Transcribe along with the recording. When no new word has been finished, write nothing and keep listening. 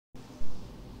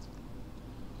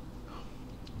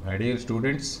My dear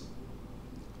students,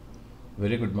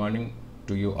 very good morning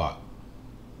to you all.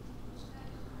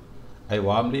 I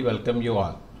warmly welcome you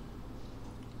all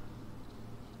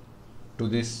to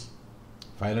this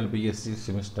final BSc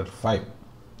semester 5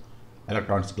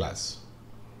 electronics class.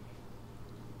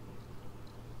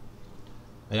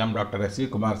 I am Dr.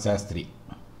 SKBR.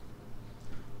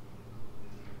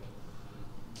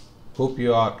 Hope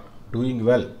you are doing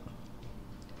well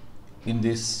in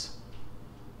this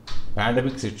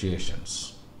pandemic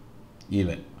situations.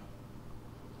 Even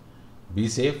be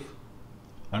safe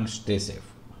and stay safe.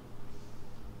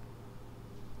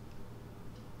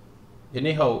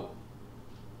 Anyhow,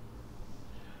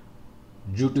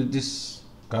 due to this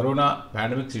corona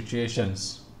pandemic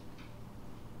situations,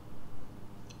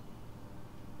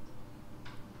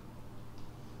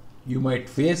 you might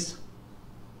face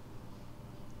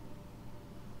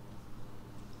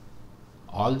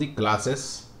all the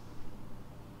classes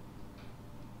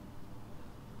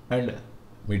and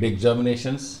mid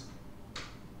examinations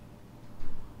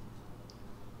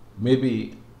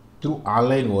maybe through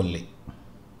online only.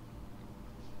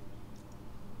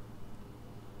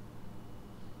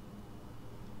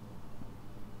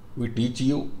 We teach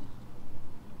you,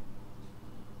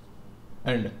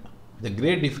 and the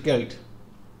great difficult,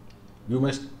 you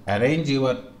must arrange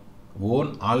your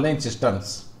own online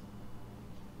systems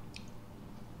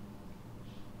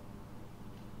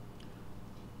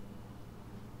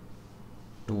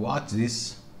to watch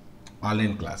these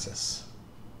online classes.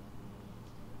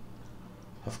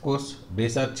 Of course,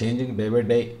 days are changing day by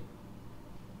day.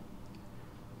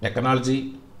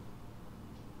 Technology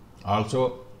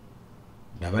also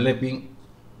developing.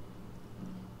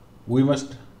 We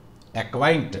must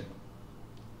acquaint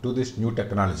to this new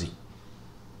technology.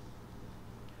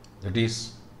 That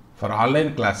is, for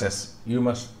online classes, you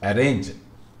must arrange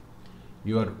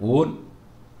your own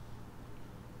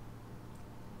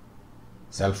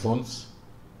cell phones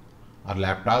or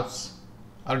laptops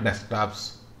or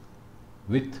desktops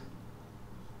with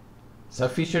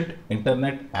sufficient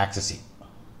internet accessing.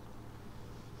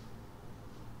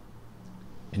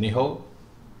 Anyhow,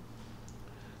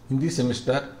 in this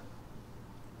semester,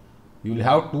 you will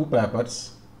have two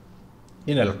papers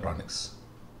in electronics,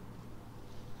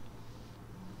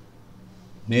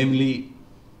 namely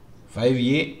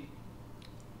 5A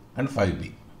and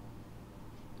 5B,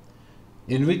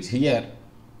 in which here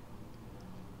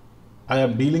I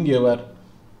am dealing your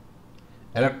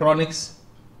electronics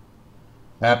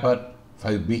paper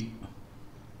 5B.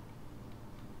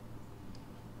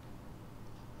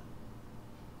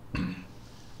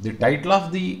 The title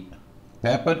of the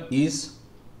paper is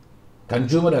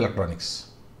Consumer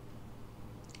Electronics.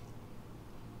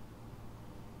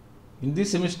 In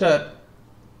this semester,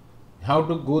 you have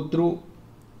to go through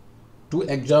two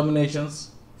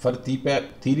examinations for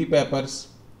theory papers,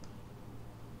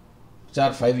 which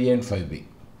are 5A and 5B.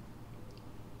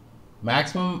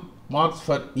 Maximum marks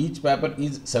for each paper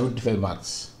is 75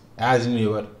 marks, as in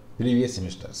your previous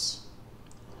semesters.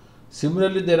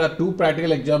 Similarly, there are two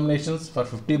practical examinations for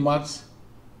 50 marks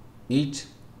each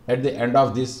at the end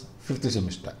of this 5th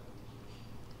semester.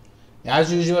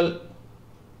 As usual,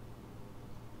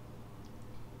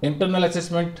 internal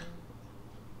assessment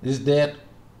is there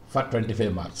for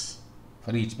 25 marks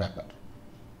for each paper.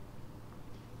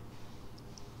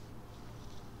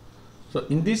 So,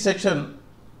 in this section,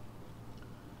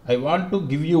 I want to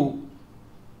give you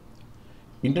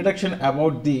introduction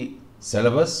about the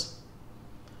syllabus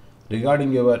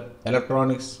regarding your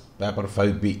electronics paper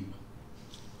 5B.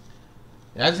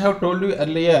 As I have told you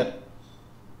earlier,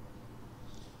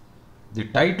 the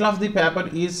title of the paper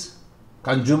is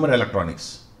Consumer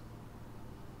Electronics.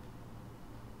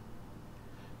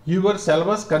 Your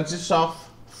syllabus consists of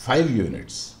 5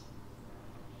 units.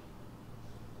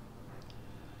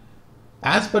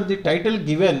 As per the title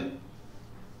given,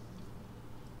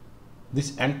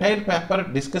 this entire paper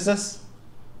discusses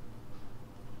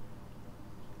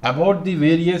about the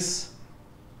various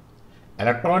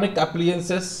electronic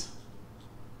appliances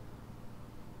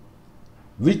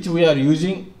which we are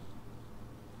using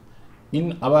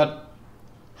in our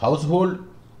household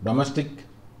domestic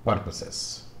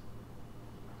purposes.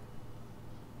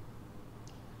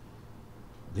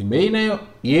 The main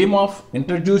aim of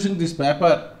introducing this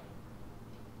paper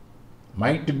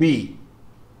might be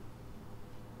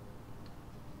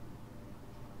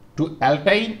to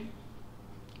attain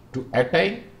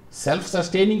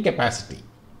self-sustaining capacity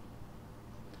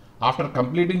after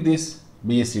completing this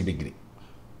BSc degree.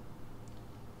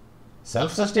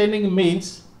 Self-sustaining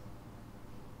means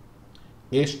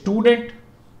a student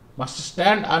must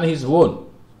stand on his own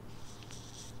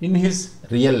in his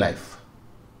real life.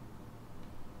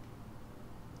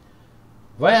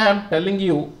 Why I am telling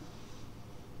you,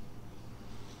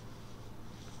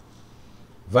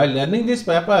 while learning this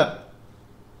paper,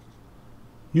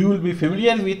 you will be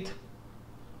familiar with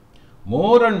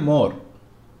more and more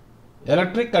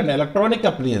electric and electronic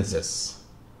appliances.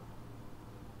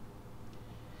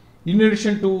 In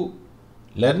addition to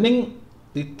learning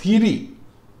the theory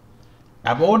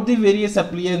about the various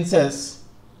appliances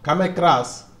come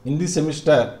across in this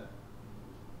semester,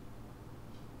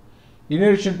 in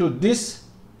addition to this,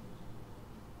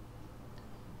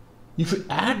 if you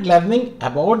add learning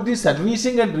about the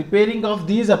servicing and repairing of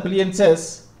these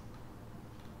appliances,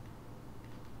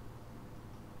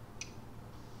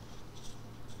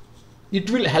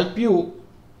 it will help you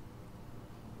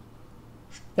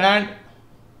stand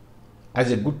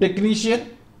as a good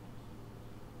technician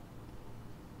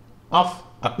of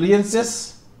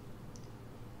appliances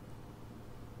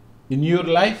in your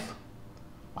life.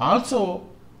 Also,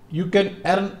 you can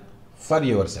earn for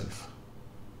yourself.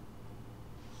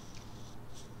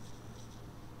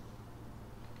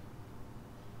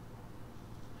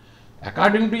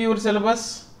 According to your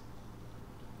syllabus,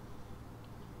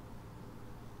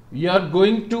 we are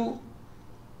going to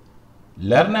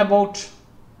learn about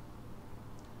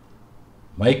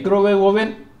microwave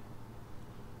oven,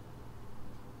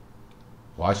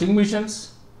 washing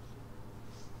machines,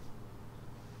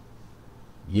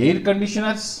 air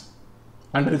conditioners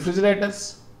and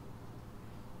refrigerators.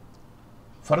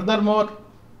 Furthermore,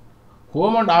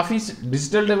 home and office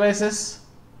digital devices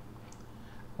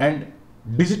and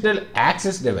digital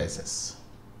access devices.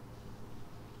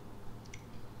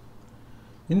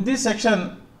 In this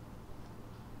section,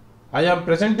 I am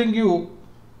presenting you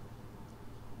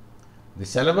the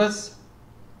syllabus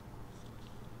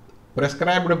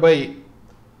prescribed by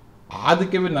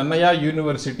Adikavi Nannaya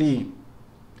University,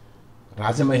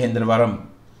 Rajamahendravaram,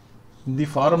 in the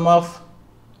form of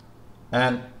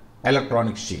an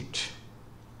electronic sheet.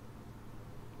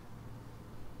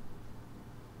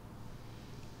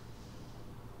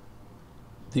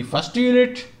 The first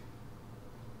unit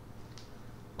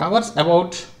covers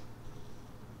about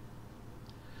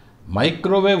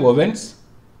microwave ovens,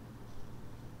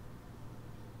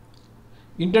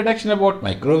 introduction about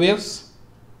microwaves,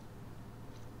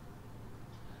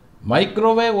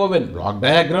 microwave oven block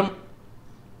diagram,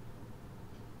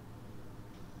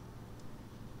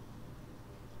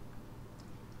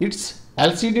 its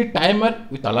LCD timer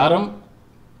with alarm,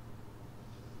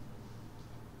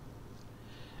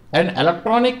 an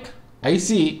electronic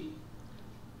IC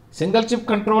single chip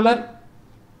controller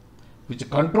which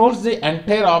controls the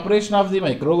entire operation of the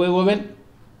microwave oven,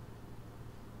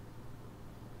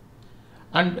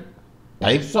 and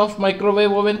types of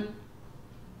microwave oven,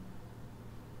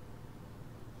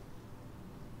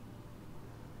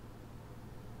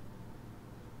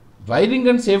 wiring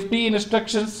and safety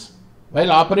instructions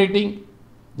while operating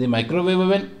the microwave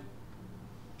oven,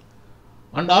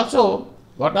 and also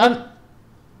what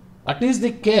is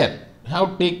the care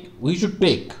we should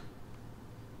take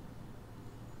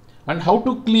and how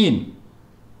to clean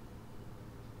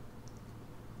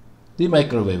the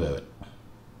microwave oven.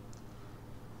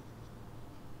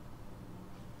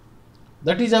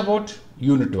 That is about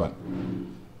unit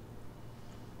 1.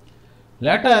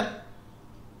 Later,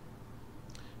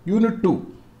 unit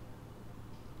 2.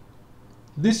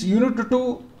 This unit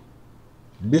 2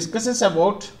 discusses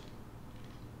about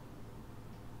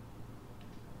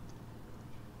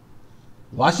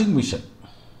washing machine.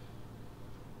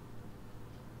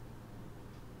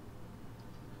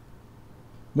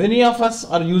 Many of us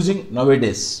are using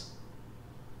nowadays.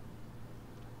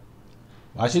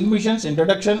 Washing machines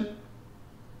introduction.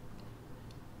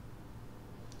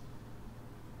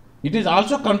 It is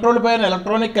also controlled by an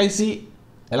electronic IC,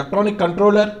 electronic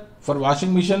controller for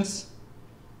washing machines.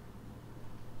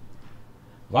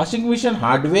 Washing machine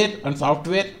hardware and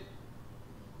software.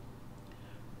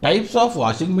 Types of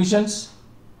washing machines.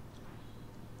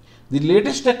 The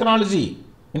latest technology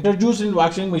introduced in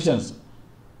washing machines,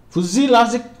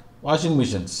 physiologic washing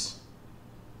machines,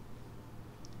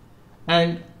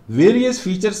 and various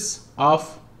features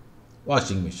of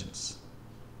washing machines.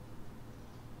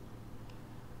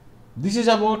 This is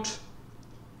about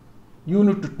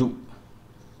unit 2.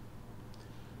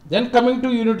 Then coming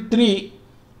to unit 3,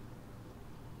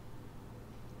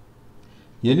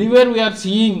 anywhere we are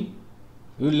seeing,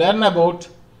 we will learn about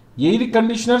air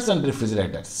conditioners and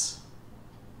refrigerators.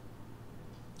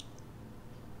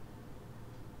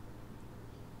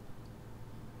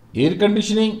 Air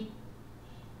conditioning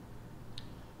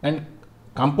and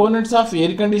components of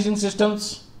air conditioning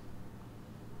systems,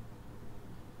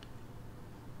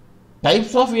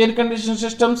 types of air conditioning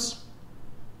systems,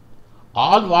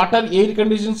 all water air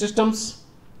conditioning systems,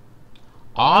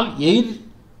 all air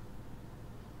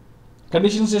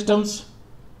conditioning systems,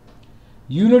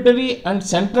 unitary and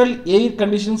central air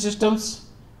conditioning systems.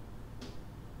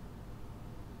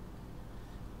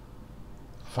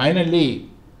 Finally,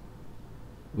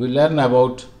 we learn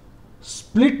about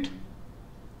split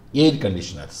air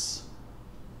conditioners.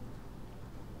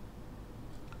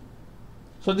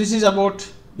 So this is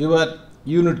about your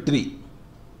unit 3.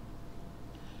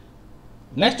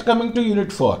 Next, coming to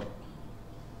unit 4.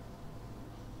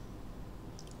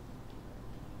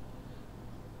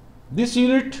 This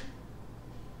unit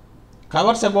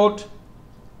covers about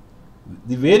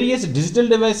the various digital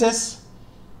devices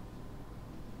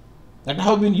that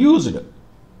have been used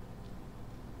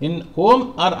in home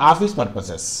or office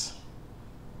purposes.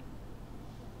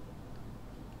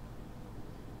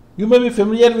 You may be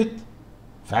familiar with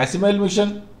facsimile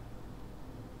machine,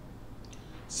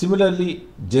 similarly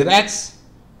Xerox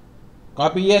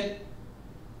copier,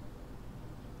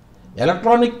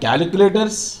 electronic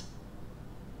calculators,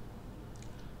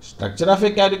 structure of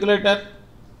a calculator,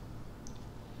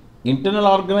 internal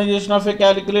organization of a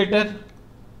calculator,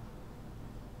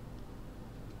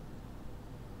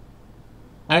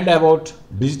 and about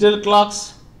digital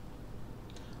clocks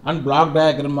and block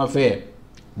diagram of a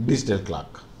digital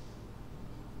clock.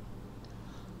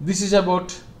 This is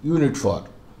about unit 4.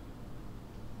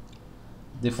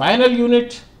 The final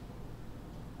unit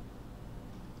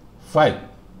 5.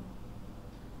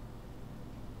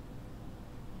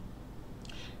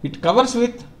 It covers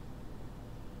with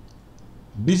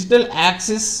digital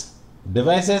access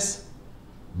devices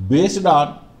based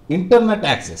on internet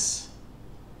access.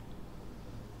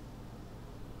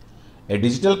 A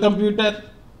digital computer,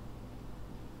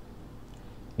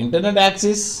 internet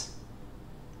access.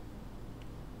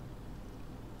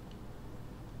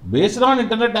 Based on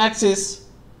internet access,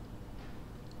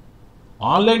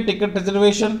 online ticket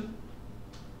reservation,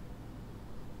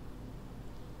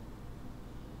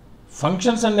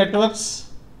 functions and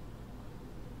networks,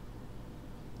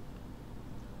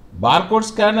 barcode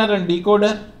scanner and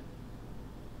decoder,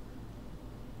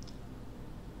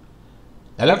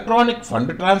 electronic fund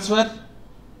transfer,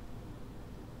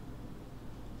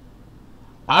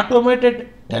 automated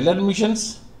teller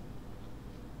machines,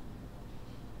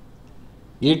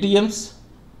 ATMs,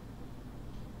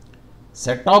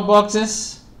 set-top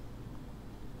boxes,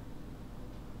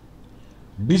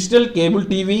 digital cable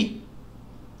TV,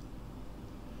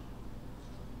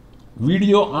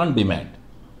 video on demand.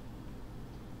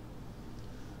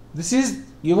 This is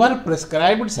your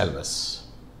prescribed syllabus.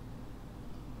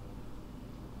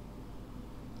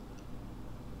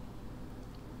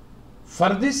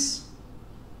 For this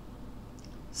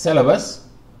syllabus,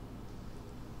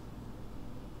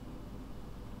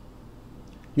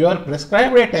 you are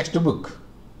prescribed a textbook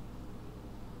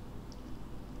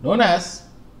known as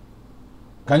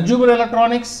Consumer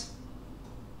Electronics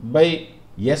by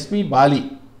S.P.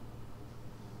 Bali,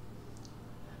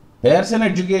 Pearson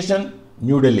Education,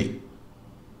 New Delhi.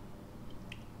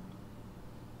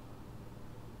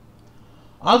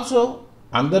 Also,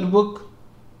 another book,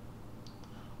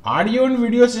 Audio and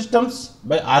Video Systems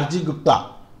by R.G. Gupta,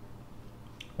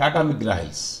 Tata McGraw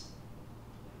Hills.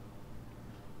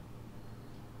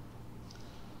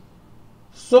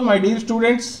 So, my dear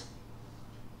students,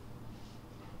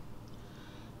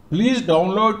 please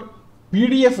download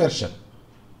PDF version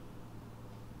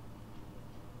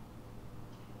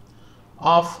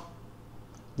of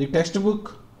the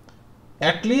textbook,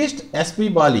 at least S.P.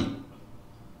 Bali,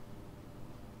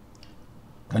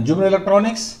 Consumer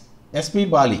Electronics, S.P.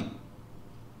 Bali,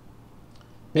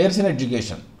 Pearson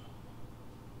Education,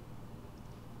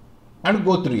 and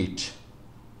go through it.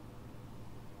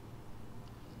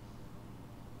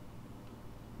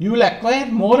 You will acquire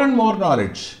more and more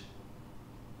knowledge.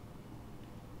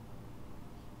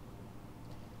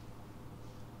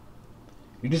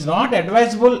 It is not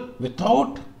advisable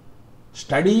without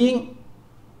studying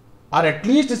or at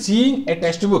least seeing a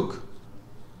textbook.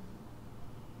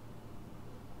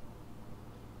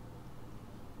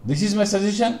 This is my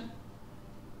suggestion.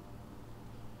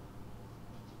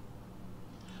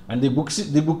 And the book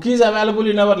is available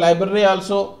in our library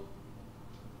also.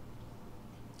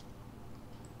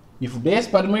 If the days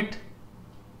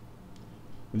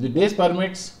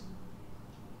permits,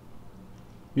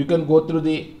 you can go through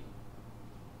the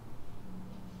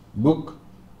book,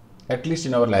 at least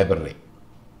in our library.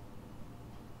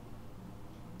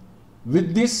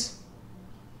 With this,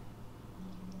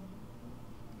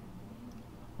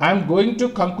 I am going to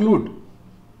conclude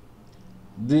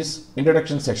this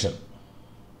introduction section.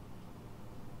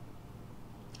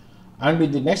 And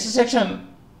in the next section,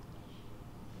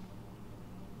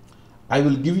 I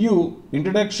will give you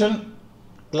introduction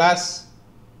class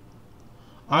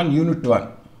on unit 1,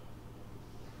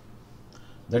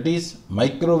 that is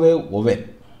microwave oven.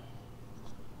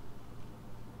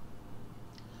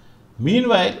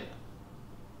 Meanwhile,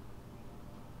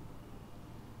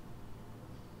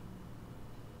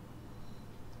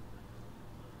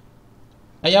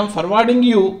 I am forwarding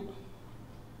you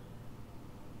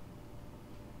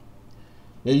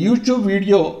a YouTube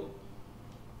video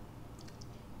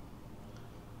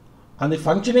on the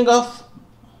functioning of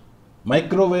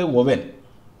microwave oven.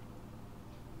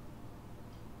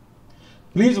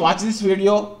 Please watch this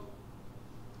video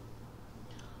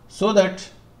so that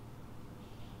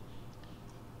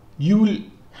you will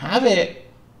have a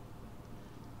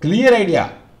clear idea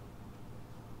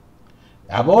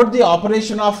about the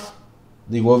operation of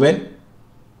the oven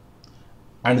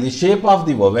and the shape of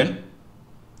the oven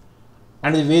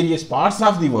and the various parts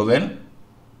of the oven,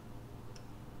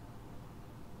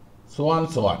 so on,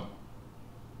 so on.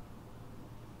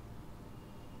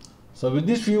 So with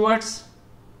these few words,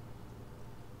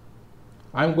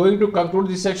 I am going to conclude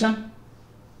this section.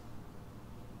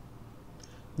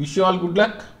 Wish you all good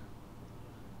luck.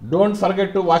 Don't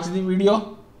forget to watch the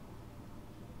video.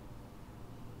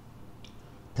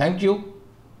 Thank you.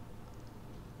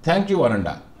 Thank you,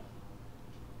 Ananda.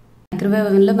 Microwave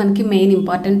ఓవెన్లో మనకి main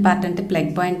important part అంటే plug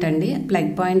point అండి. Plug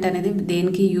point అనేది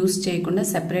దేనికి use చేయకుండా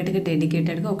సెపరేట్గా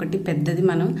డెడికేటెడ్గా ఒకటి పెద్దది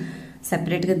మనం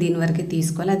సెపరేట్గా దీని వరకే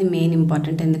తీసుకోవాలి. అది మెయిన్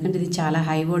ఇంపార్టెంట్, ఎందుకంటే ఇది చాలా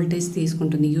హై వోల్టేజ్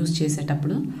తీసుకుంటుంది యూస్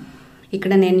చేసేటప్పుడు.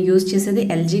 ఇక్కడ నేను యూస్ చేసేది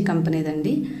ఎల్జీ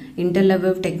కంపెనీదండి.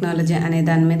 ఇంటర్లవేవ్ టెక్నాలజీ అనే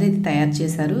దాని మీద ఇది తయారు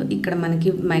చేశారు. ఇక్కడ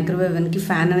మనకి మైక్రోవేవ్ ఓవెన్కి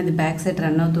ఫ్యాన్ అనేది బ్యాక్ సైడ్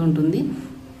రన్ అవుతూ ఉంటుంది.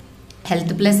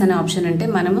 హెల్త్ ప్లస్ అనే ఆప్షన్ అంటే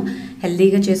మనము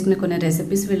హెల్తీగా చేసుకునే కొన్ని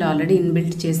రెసిపీస్ వీళ్ళు ఆల్రెడీ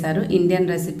ఇన్బిల్ట్ చేశారు. ఇండియన్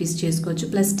రెసిపీస్ చేసుకోవచ్చు,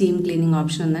 ప్లస్ స్టీమ్ క్లీనింగ్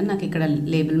ఆప్షన్ ఉందని నాకు ఇక్కడ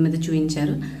లేబుల్ మీద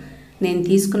చూపించారు. నేను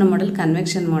తీసుకున్న మోడల్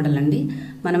కన్వెక్షన్ మోడల్ అండి.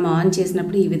 మనం ఆన్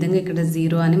చేసినప్పుడు ఈ విధంగా ఇక్కడ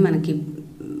 0 అని మనకి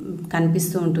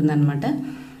కనిపిస్తూ ఉంటుందన్నమాట.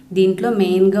 దీంట్లో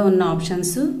మెయిన్గా ఉన్న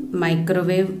ఆప్షన్స్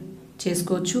మైక్రోవేవ్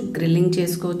చేసుకోవచ్చు, గ్రిల్లింగ్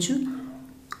చేసుకోవచ్చు,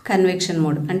 కన్వెక్షన్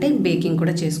మోడ్ అంటే బేకింగ్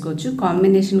కూడా చేసుకోవచ్చు.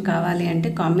 కాంబినేషన్ కావాలి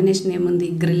అంటే కాంబినేషన్ ఏముంది,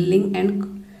 గ్రిల్లింగ్ అండ్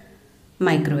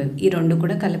మైక్రోవేవ్ ఈ రెండు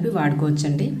కూడా కలిపి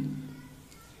వాడుకోవచ్చండి.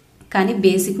 కానీ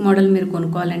బేసిక్ మోడల్ మీరు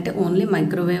కొనుక్కోవాలంటే ఓన్లీ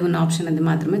మైక్రోవేవ్ ఉన్న ఆప్షన్ అది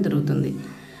మాత్రమే దొరుకుతుంది.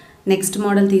 నెక్స్ట్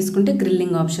మోడల్ తీసుకుంటే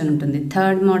గ్రిల్లింగ్ ఆప్షన్ ఉంటుంది.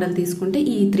 థర్డ్ మోడల్ తీసుకుంటే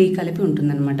ఈ 3 కలిపి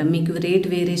ఉంటుందన్నమాట. మీకు రేట్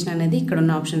వేరియేషన్ అనేది ఇక్కడ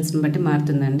ఉన్న ఆప్షన్స్ని బట్టి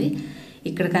మారుతుందండి.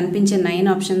 ఇక్కడ కనిపించే 9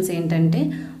 ఆప్షన్స్ ఏంటంటే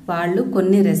వాళ్ళు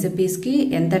కొన్ని రెసిపీస్కి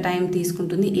ఎంత టైం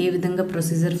తీసుకుంటుంది, ఏ విధంగా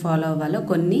ప్రొసీజర్ ఫాలో అవ్వాలో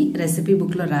కొన్ని రెసిపీ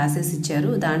బుక్లో రాసేసి ఇచ్చారు.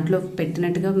 దాంట్లో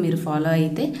పెట్టినట్టుగా మీరు ఫాలో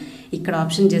అయితే ఇక్కడ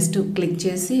ఆప్షన్ జస్ట్ క్లిక్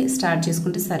చేసి స్టార్ట్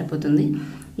చేసుకుంటే సరిపోతుంది.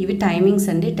 ఇవి టైమింగ్స్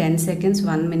అండి, 10 సెకండ్స్,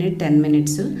 1 మినిట్, 10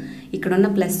 మినిట్స్. ఇక్కడ ఉన్న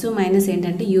ప్లస్ మైనస్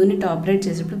ఏంటంటే యూనిట్ ఆపరేట్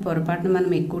చేసేటప్పుడు పొరపాటున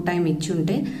మనం ఎక్కువ టైం ఇచ్చి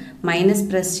ఉంటే మైనస్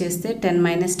ప్రెస్ చేస్తే 10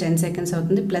 - 10 సెకండ్స్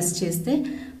అవుతుంది, ప్లస్ చేస్తే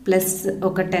ప్లస్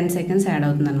ఒక 10 సెకండ్స్ యాడ్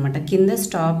అవుతుంది అనమాట. కింద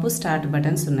స్టాప్, స్టార్ట్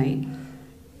బటన్స్ ఉన్నాయి.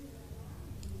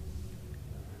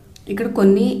 ఇక్కడ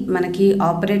కొన్ని మనకి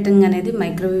ఆపరేటింగ్ అనేది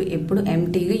మైక్రోవేవ్ ఎప్పుడు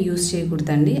ఎంటీగా యూస్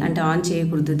చేయకూడదండి, అంటే ఆన్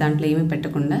చేయకూడదు దాంట్లో ఏమీ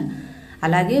పెట్టకుండా.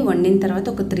 అలాగే వండిన తర్వాత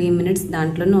ఒక 3 మినిట్స్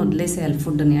దాంట్లోనే వదిలేసేయాలి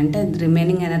ఫుడ్ని, అంటే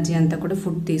రిమైనింగ్ ఎనర్జీ అంతా కూడా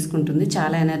ఫుడ్ తీసుకుంటుంది.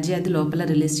 చాలా ఎనర్జీ అది లోపల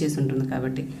రిలీజ్ చేసి ఉంటుంది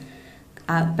కాబట్టి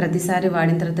ప్రతిసారి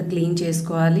వాడిన తర్వాత క్లీన్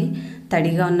చేసుకోవాలి.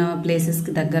 తడిగా ఉన్న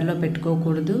ప్లేసెస్కి దగ్గరలో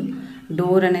పెట్టుకోకూడదు.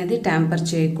 డోర్ అనేది ట్యాంపర్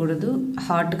చేయకూడదు.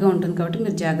 హాట్గా ఉంటుంది కాబట్టి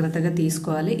మీరు జాగ్రత్తగా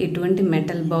తీసుకోవాలి. ఎటువంటి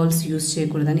మెటల్ బౌల్స్ యూస్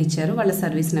చేయకూడదని ఇచ్చారు. వాళ్ళ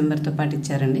సర్వీస్ నెంబర్తో పాటు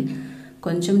ఇచ్చారండి.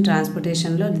 కొంచెం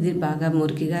ట్రాన్స్పోర్టేషన్లో ఇది బాగా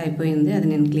మురికిగా అయిపోయింది, అది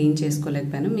నేను క్లీన్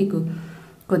చేసుకోలేకపోయాను. మీకు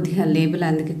కొద్దిగా లేబుల్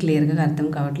అందుకే క్లియర్గా అర్థం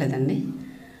కావట్లేదండి.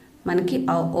 మనకి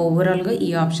ఓవరాల్గా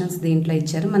ఈ ఆప్షన్స్ దీంట్లో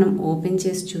ఇచ్చారు. మనం ఓపెన్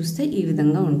చేసి చూస్తే ఈ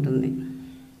విధంగా ఉంటుంది.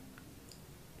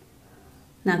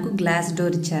 నాకు గ్లాస్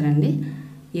డోర్ ఇచ్చారండి.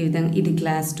 ఈ విధంగా ఇది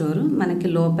గ్లాస్ డోరు. మనకి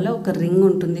లోపల ఒక రింగ్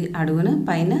ఉంటుంది అడుగున,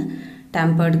 పైన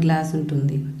టెంపర్డ్ గ్లాస్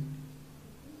ఉంటుంది.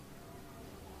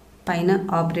 పైన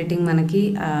ఆపరేటింగ్ మనకి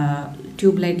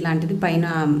ట్యూబ్ లైట్ లాంటిది పైన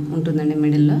ఉంటుందండి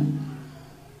మిడిల్లో.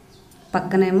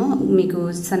 పక్కనేమో మీకు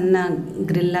సన్న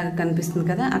గ్రిల్ లాగా కనిపిస్తుంది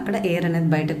కదా, అక్కడ ఎయిర్ అనేది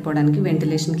బయటకు పోవడానికి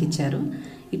వెంటిలేషన్కి ఇచ్చారు.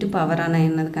 ఇటు పవర్ ఆన్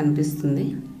అన్నది కనిపిస్తుంది.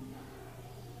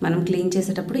 మనం క్లీన్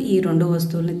చేసేటప్పుడు ఈ 2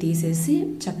 వస్తువుల్ని తీసేసి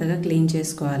చక్కగా క్లీన్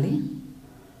చేసుకోవాలి.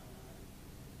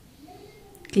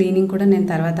 క్లీనింగ్ కూడా నేను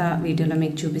తర్వాత వీడియోలో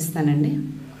మీకు చూపిస్తానండి.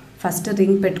 ఫస్ట్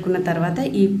రింగ్ పెట్టుకున్న తర్వాత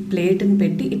ఈ ప్లేట్ని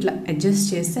పెట్టి ఇట్లా అడ్జస్ట్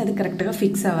చేస్తే అది కరెక్ట్గా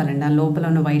ఫిక్స్ అవ్వాలండి ఆ లోపల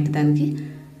ఉన్న వైట్ దానికి.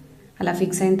 అలా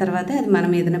ఫిక్స్ అయిన తర్వాత అది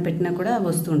మనం ఏదైనా పెట్టినా కూడా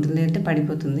వస్తూ ఉంటుంది, లేదంటే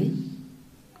పడిపోతుంది.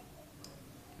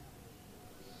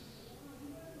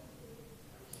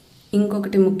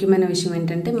 ఇంకొకటి ముఖ్యమైన విషయం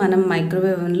ఏంటంటే మనం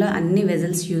మైక్రోవేవ్ ఓవెన్లో అన్ని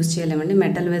వెజల్స్ యూజ్ చేయలేమండి.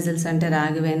 మెటల్ వెజల్స్ అంటే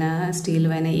రాగివైనా స్టీల్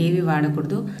అయినా ఏవి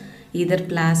వాడకూడదు. ఈదర్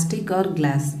ప్లాస్టిక్ ఆర్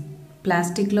గ్లాస్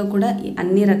ప్లాస్టిక్లో కూడా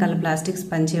అన్ని రకాల ప్లాస్టిక్స్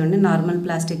పనిచేయండి. నార్మల్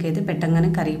ప్లాస్టిక్ అయితే పెట్టంగానే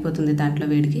కరిగిపోతుంది దాంట్లో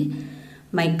వేడికి.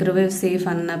 మైక్రోవేవ్ సేఫ్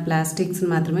అన్న ప్లాస్టిక్స్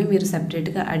మాత్రమే మీరు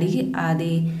సెపరేట్గా అడిగి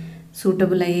అది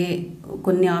సూటబుల్ అయ్యే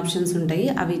కొన్ని ఆప్షన్స్ ఉంటాయి,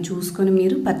 అవి చూసుకొని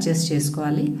మీరు పర్చేస్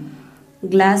చేసుకోవాలి.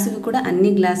 గ్లాసులు కూడా అన్ని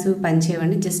గ్లాసులు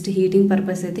పనిచేయండి. జస్ట్ హీటింగ్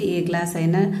పర్పస్ అయితే ఏ గ్లాస్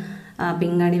అయినా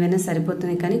పింగాణివైనా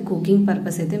సరిపోతుంది, కానీ కుకింగ్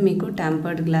పర్పస్ అయితే మీకు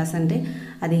టెంపర్డ్ గ్లాస్ అంటే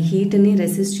అది హీట్ని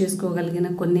రెసిస్ట్ చేసుకోగలిగిన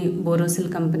కొన్ని బోరోసిల్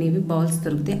కంపెనీవి బౌల్స్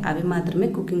దొరుకుతాయి, అవి మాత్రమే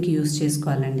కుకింగ్కి యూస్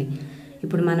చేసుకోవాలండి.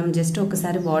 ఇప్పుడు మనం జస్ట్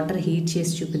ఒకసారి వాటర్ హీట్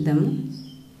చేసి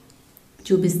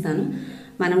చూపిస్తాను.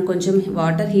 మనం కొంచెం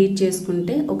వాటర్ హీట్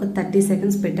చేసుకుంటే ఒక 30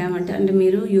 సెకండ్స్ పెట్టామంటే, అంటే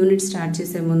మీరు యూనిట్ స్టార్ట్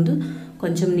చేసే ముందు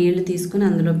కొంచెం నీళ్లు తీసుకుని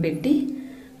అందులో పెట్టి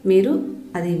మీరు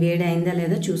అది వేడి అయిందా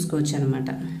లేదా చూసుకోవచ్చు అనమాట.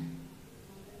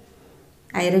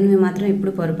 ఐరన్వి మాత్రం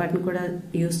ఎప్పుడు పొరపాటును కూడా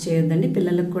యూస్ చేయొద్దండి.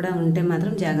 పిల్లలకు కూడా ఉంటే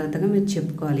మాత్రం జాగ్రత్తగా మీరు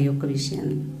చెప్పుకోవాలి ఈ యొక్క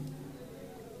విషయాన్ని.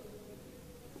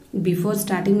 బిఫోర్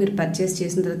స్టార్టింగ్ మీరు పర్చేస్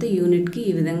చేసిన తర్వాత యూనిట్కి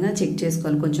ఈ విధంగా చెక్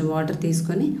చేసుకోవాలి. కొంచెం వాటర్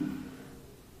తీసుకొని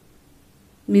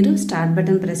మీరు స్టార్ట్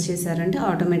బటన్ ప్రెస్ చేశారంటే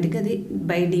ఆటోమేటిక్గా అది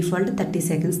బై డిఫాల్ట్ 30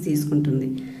 సెకండ్స్ తీసుకుంటుంది.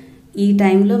 ఈ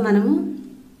టైంలో మనము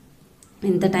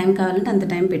ఎంత టైం కావాలంటే అంత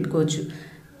టైం పెట్టుకోవచ్చు.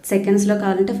 సెకండ్స్లో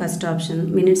కావాలంటే ఫస్ట్ ఆప్షన్,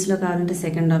 మినిట్స్లో కావాలంటే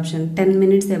సెకండ్ ఆప్షన్, 10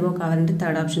 మినిట్స్ అబోవ్ కావాలంటే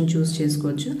థర్డ్ ఆప్షన్ చూస్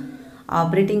చేసుకోవచ్చు.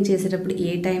 ఆపరేటింగ్ చేసేటప్పుడు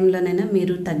ఏ టైంలోనైనా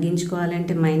మీరు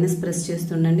తగ్గించుకోవాలంటే మైనస్ ప్రెస్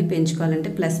చేస్తుండండి,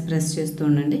 పెంచుకోవాలంటే ప్లస్ ప్రెస్ చేస్తూ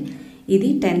ఉండండి. ఇది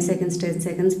 10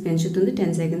 సెకండ్స్ పెంచుతుంది,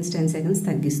 10 సెకండ్స్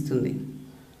తగ్గిస్తుంది.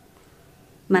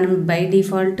 మనం బై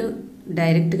డిఫాల్ట్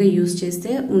డైరెక్ట్గా యూస్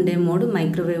చేస్తే ఉండే మోడ్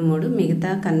మైక్రోవేవ్ మోడ్, మిగతా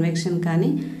కన్వెక్షన్ కానీ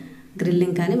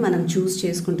గ్రిల్లింగ్ కానీ మనం చూస్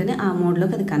చేసుకుంటేనే ఆ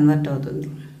మోడ్లోకి అది కన్వర్ట్ అవుతుంది.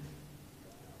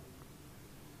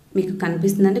 మీకు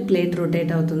కనిపిస్తుందంటే ప్లేట్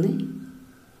రొటేట్ అవుతుంది.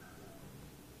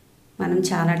 మనం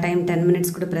చాలా టైం 10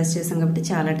 మినిట్స్ కూడా ప్రెస్ చేసాం కాబట్టి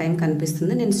చాలా టైం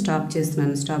కనిపిస్తుంది. నేను స్టాప్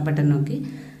చేస్తున్నాను, స్టాప్ బటన్ నొక్కి.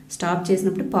 స్టాప్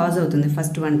చేసినప్పుడు పాజ్ అవుతుంది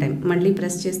ఫస్ట్ 1 టైం, మళ్ళీ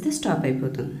ప్రెస్ చేస్తే స్టాప్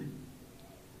అయిపోతుంది.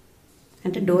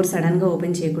 అంటే డోర్ సడన్గా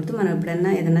ఓపెన్ చేయకూడదు. మనం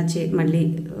ఎప్పుడైనా ఏదైనా మళ్ళీ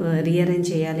రీఅరేంజ్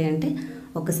చేయాలి అంటే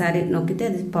ఒకసారి నొక్కితే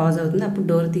అది పాజ్ అవుతుంది, అప్పుడు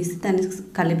డోర్ తీసి దాన్ని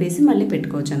కలిపేసి మళ్ళీ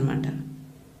పెట్టుకోవచ్చు అనమాట.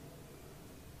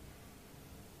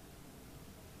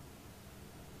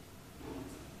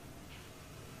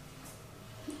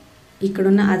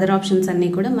 ఇక్కడున్న అదర్ ఆప్షన్స్ అన్నీ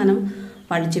కూడా మనం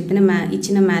వాళ్ళు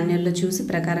ఇచ్చిన మాన్యువల్లో చూసి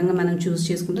ప్రకారంగా మనం చూస్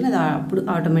చేసుకుంటే అది అప్పుడు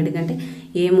ఆటోమేటిక్గా అంటే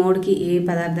ఏ మోడ్కి ఏ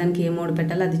పదార్థానికి ఏ మోడ్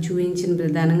పెట్టాలో అది చూపించిన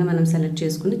విధానంగా మనం సెలెక్ట్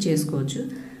చేసుకుని చేసుకోవచ్చు.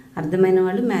 అర్థమైన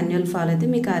వాళ్ళు మాన్యువల్ ఫాలో అయితే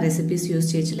మీకు ఆ రెసిపీస్ యూస్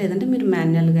చేయొచ్చు, లేదంటే మీరు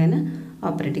మాన్యువల్గా అయినా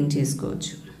ఆపరేటింగ్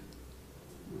చేసుకోవచ్చు.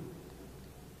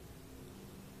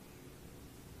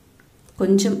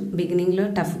 కొంచెం బిగినింగ్లో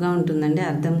టఫ్గా ఉంటుందండి,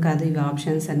 అర్థం కాదు ఇవి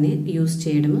ఆప్షన్స్ అన్నీ యూస్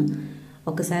చేయడము.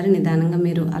 ఒకసారి నిదానంగా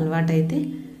మీరు అలవాటైతే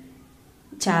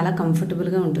చాలా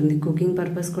కంఫర్టబుల్గా ఉంటుంది. కుకింగ్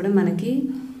పర్పస్ కూడా మనకి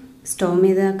స్టవ్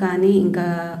మీద కానీ ఇంకా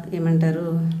ఏమంటారు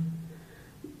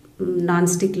నాన్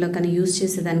స్టిక్లో కానీ యూజ్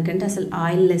చేసేదానికంటే అసలు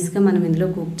ఆయిల్ లెస్గా మనం ఇందులో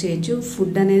కుక్ చేయొచ్చు.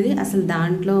 ఫుడ్ అనేది అసలు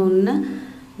దాంట్లో ఉన్న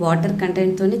వాటర్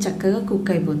కంటెంట్తోనే చక్కగా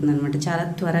కుక్ అయిపోతుంది అనమాట. చాలా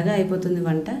త్వరగా అయిపోతుంది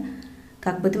వంట.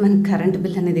 కాకపోతే మనకి కరెంట్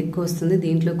బిల్ అనేది ఎక్కువ వస్తుంది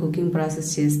దీంట్లో కుకింగ్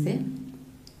ప్రాసెస్ చేస్తే.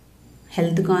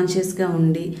 హెల్త్ కాన్షియస్గా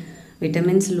ఉండి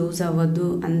విటమిన్స్ లూజ్ అవ్వద్దు,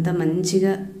 అంత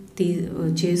మంచిగా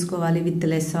చేసుకోవాలి విత్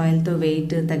లెస్ ఆయిల్తో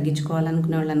వెయిట్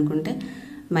తగ్గించుకోవాలనుకునే వాళ్ళు అనుకుంటే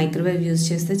మైక్రోవేవ్ యూజ్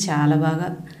చేస్తే చాలా బాగా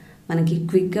మనకి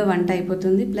క్విక్గా వంట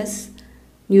అయిపోతుంది. ప్లస్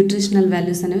న్యూట్రిషనల్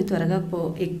వాల్యూస్ అనేవి త్వరగా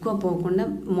ఎక్కువ పోకుండా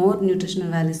మోర్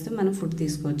న్యూట్రిషనల్ వాల్యూస్తో మనం ఫుడ్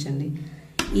తీసుకోవచ్చండి.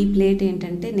 ఈ ప్లేట్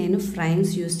ఏంటంటే నేను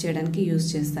ఫ్రైన్స్ యూజ్ చేయడానికి యూజ్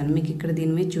చేస్తాను. మీకు ఇక్కడ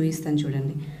దీని మీద చూపిస్తాను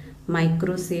చూడండి,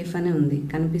 మైక్రో సేఫ్ అని ఉంది,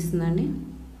 కనిపిస్తుందండి.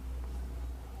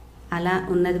 అలా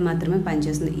ఉన్నది మాత్రమే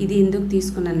పనిచేస్తుంది. ఇది ఎందుకు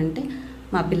తీసుకున్నానంటే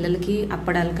మా పిల్లలకి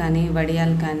అప్పడాలు కానీ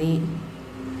వడియాలు కానీ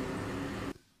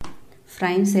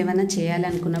ఫ్రైన్స్ ఏమైనా చేయాలి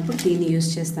అనుకున్నప్పుడు దీన్ని యూజ్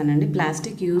చేస్తానండి.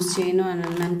 ప్లాస్టిక్ యూజ్ చేయను అని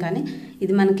అన్నాను, కానీ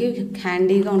ఇది మనకి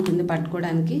హ్యాండీగా ఉంటుంది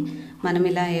పట్టుకోవడానికి. మనం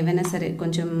ఇలా ఏవైనా సరే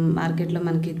కొంచెం మార్కెట్లో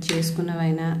మనకి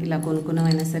చేసుకున్నవైనా ఇలా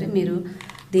కొనుక్కున్నవైనా సరే మీరు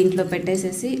దీంట్లో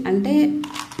పెట్టేసేసి, అంటే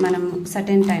మనం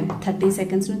సర్టెన్ టైం 30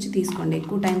 సెకండ్స్ నుంచి తీసుకోండి.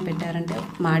 ఎక్కువ టైం పెట్టారంటే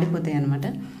మాడిపోతాయి అన్నమాట.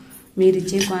 మీరు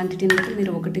ఇచ్చే క్వాంటిటీని బట్టి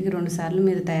మీరు 1-2 సార్లు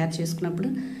మీరు తయారు చేసుకున్నప్పుడు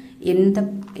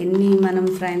ఎన్ని మనం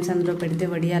ఫ్రైన్స్ అందులో పెడితే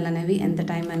వడియాలనేవి ఎంత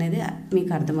టైం అనేది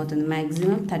మీకు అర్థమవుతుంది.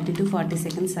 మ్యాక్సిమం 30 to 40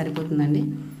 సెకండ్స్ సరిపోతుందండి.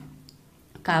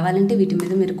 కావాలంటే వీటి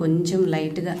మీద మీరు కొంచెం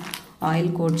లైట్గా ఆయిల్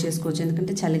కోట్ చేసుకోవచ్చు,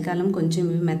 ఎందుకంటే చలికాలం కొంచెం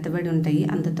ఇవి మెత్తబడి ఉంటాయి,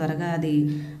 అంత త్వరగా అది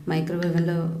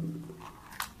మైక్రోవేవ్లో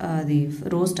అది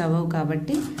రోస్ట్ అవ్వవు.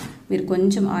 కాబట్టి మీరు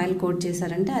కొంచెం ఆయిల్ కోట్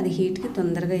చేశారంటే అది హీట్కి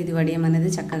తొందరగా ఇది వడియం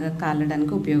అనేది చక్కగా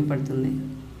కాలడానికి ఉపయోగపడుతుంది.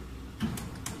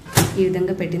 ఈ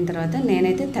విధంగా పెట్టిన తర్వాత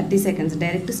నేనైతే 30 seconds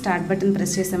direct start button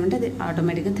press చేసామంటే అది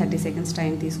ఆటోమేటిక్గా 30 సెకండ్స్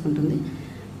టైం తీసుకుంటుంది.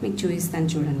 మీకు చూపిస్తాను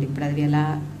చూడండి ఇప్పుడు అవి ఎలా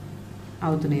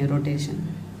అవుతున్నాయో రొటేషన్.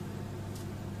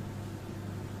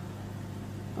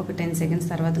 ఒక 10 సెకండ్స్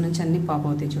తర్వాత నుంచి అన్నీ పాప్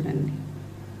అవుతాయి చూడండి.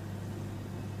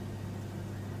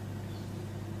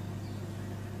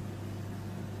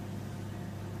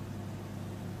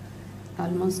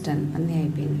 ఆల్మోస్ట్ డన్, అన్నీ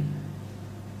అయిపోయింది.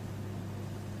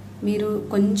 మీరు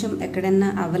కొంచెం ఎక్కడైనా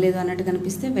అవ్వలేదు అన్నట్టు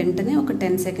కనిపిస్తే వెంటనే ఒక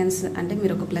 10 సెకండ్స్ అంటే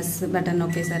మీరు ఒక ప్లస్ బటన్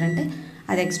నొక్కేసారంటే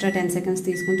అది ఎక్స్ట్రా 10 సెకండ్స్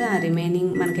తీసుకుంటే ఆ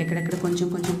రిమైనింగ్ మనకి ఎక్కడెక్కడ కొంచెం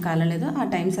కొంచెం కాలలేదో ఆ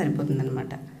టైం సరిపోతుంది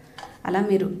అనమాట. అలా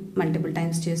మీరు మల్టిపుల్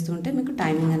టైమ్స్ చేస్తూ ఉంటే మీకు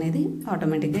టైమింగ్ అనేది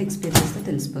ఆటోమేటిక్గా ఎక్స్పీరియన్స్తో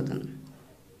తెలిసిపోతుంది.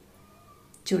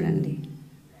 చూడండి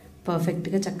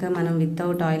పర్ఫెక్ట్గా చక్కగా మనం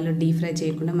వితౌట్ ఆయిల్ డీప్ ఫ్రై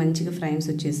చేయకుండా మంచిగా ఫ్రైమ్స్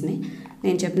వచ్చేసినాయి.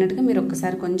 నేను చెప్పినట్టుగా మీరు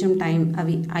ఒక్కసారి కొంచెం టైం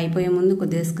అవి అయిపోయే ముందు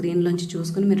కొద్దిగా స్క్రీన్లోంచి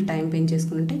చూసుకుని మీరు టైం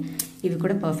పెంచేసుకుంటే ఇవి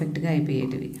కూడా పర్ఫెక్ట్గా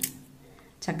అయిపోయేటివి.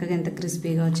 చక్కగా ఎంత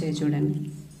క్రిస్పీగా వచ్చాయో చూడండి.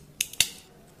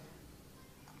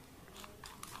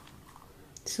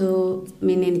 సో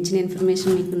నేను ఇచ్చిన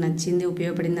ఇన్ఫర్మేషన్ మీకు నచ్చింది,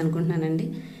 ఉపయోగపడింది అనుకుంటున్నానండి.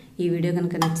 ఈ వీడియో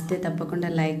కనుక నచ్చితే తప్పకుండా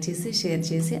లైక్ చేసి షేర్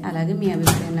చేసి అలాగే మీ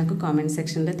అభిప్రాయం నాకు కామెంట్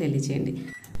సెక్షన్లో తెలియజేయండి.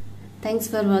 Thanks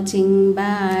for watching.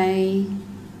 బాయ్.